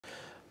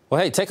Well,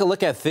 hey, take a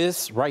look at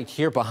this right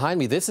here behind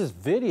me. This is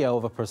video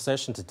of a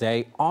procession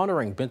today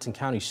honoring Benton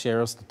County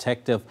Sheriff's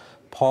Detective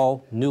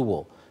Paul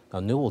Newell. Now,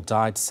 Newell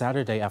died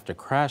Saturday after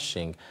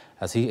crashing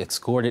as he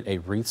escorted a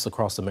Wreaths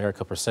Across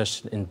America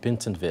procession in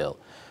Bentonville.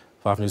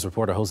 5 News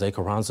reporter Jose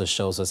Carranza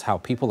shows us how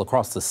people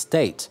across the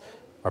state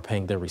are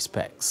paying their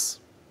respects.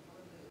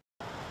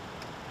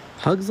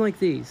 Hugs like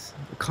these,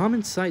 a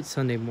common sight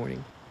Sunday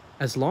morning,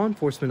 as law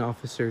enforcement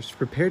officers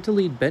prepared to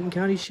lead Benton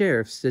County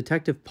Sheriff's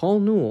Detective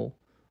Paul Newell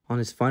on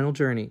his final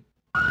journey.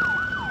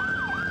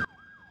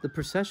 The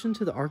procession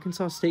to the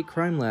Arkansas State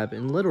Crime Lab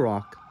in Little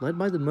Rock, led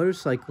by the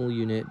motorcycle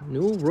unit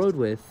Newell rode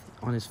with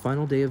on his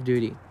final day of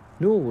duty.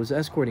 Newell was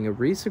escorting a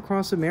Wreaths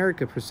Across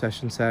America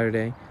procession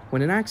Saturday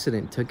when an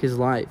accident took his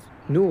life.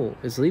 Newell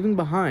is leaving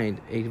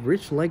behind a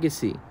rich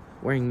legacy,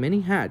 wearing many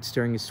hats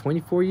during his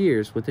 24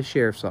 years with the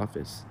Sheriff's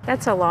Office.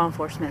 That's a law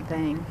enforcement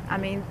thing. I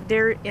mean,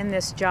 they're in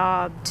this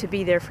job to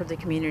be there for the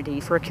community,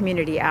 for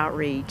community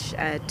outreach,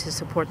 to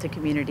support the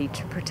community,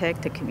 to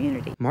protect the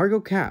community. Margot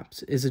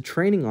Capps is a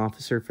training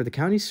officer for the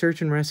county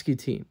search and rescue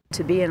team.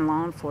 To be in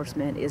law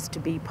enforcement is to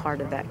be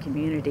part of that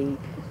community,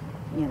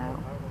 you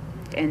know,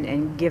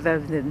 and give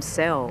of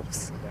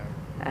themselves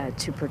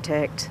to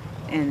protect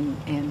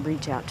and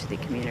reach out to the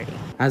community.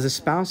 As a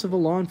spouse of a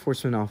law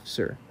enforcement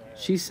officer,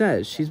 she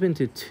says she's been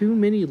to too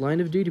many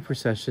line-of-duty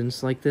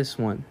processions like this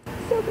one.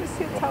 So this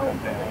hits home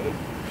for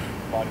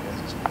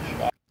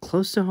me.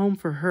 Close to home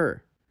for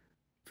her,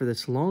 for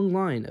this long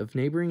line of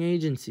neighboring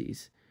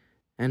agencies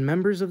and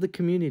members of the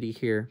community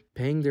here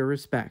paying their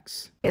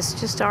respects. It's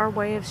just our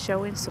way of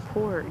showing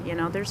support. You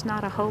know, there's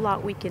not a whole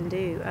lot we can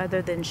do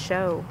other than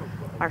show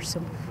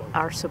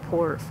our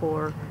support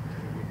for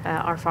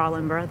our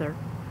fallen brother.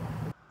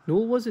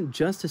 Newell wasn't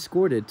just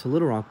escorted to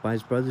Little Rock by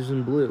his brothers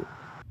in blue.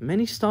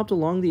 Many stopped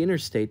along the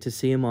interstate to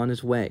see him on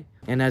his way,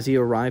 and as he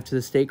arrived to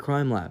the State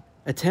Crime Lab,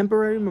 a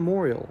temporary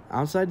memorial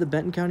outside the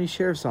Benton County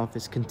Sheriff's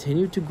Office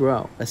continued to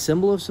grow, a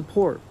symbol of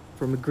support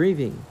from a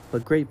grieving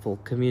but grateful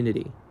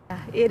community.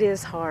 It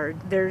is hard.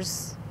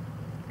 There's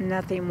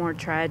nothing more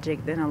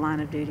tragic than a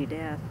line-of-duty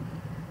death.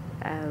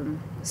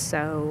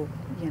 So,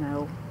 you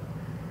know,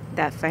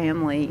 that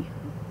family,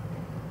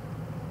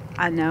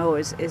 I know,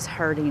 is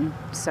hurting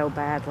so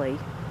badly,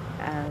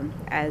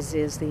 as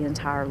is the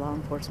entire law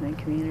enforcement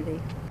community.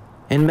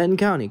 In Benton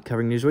County,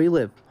 covering news where you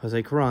live,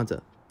 Jose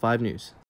Carranza, 5 News.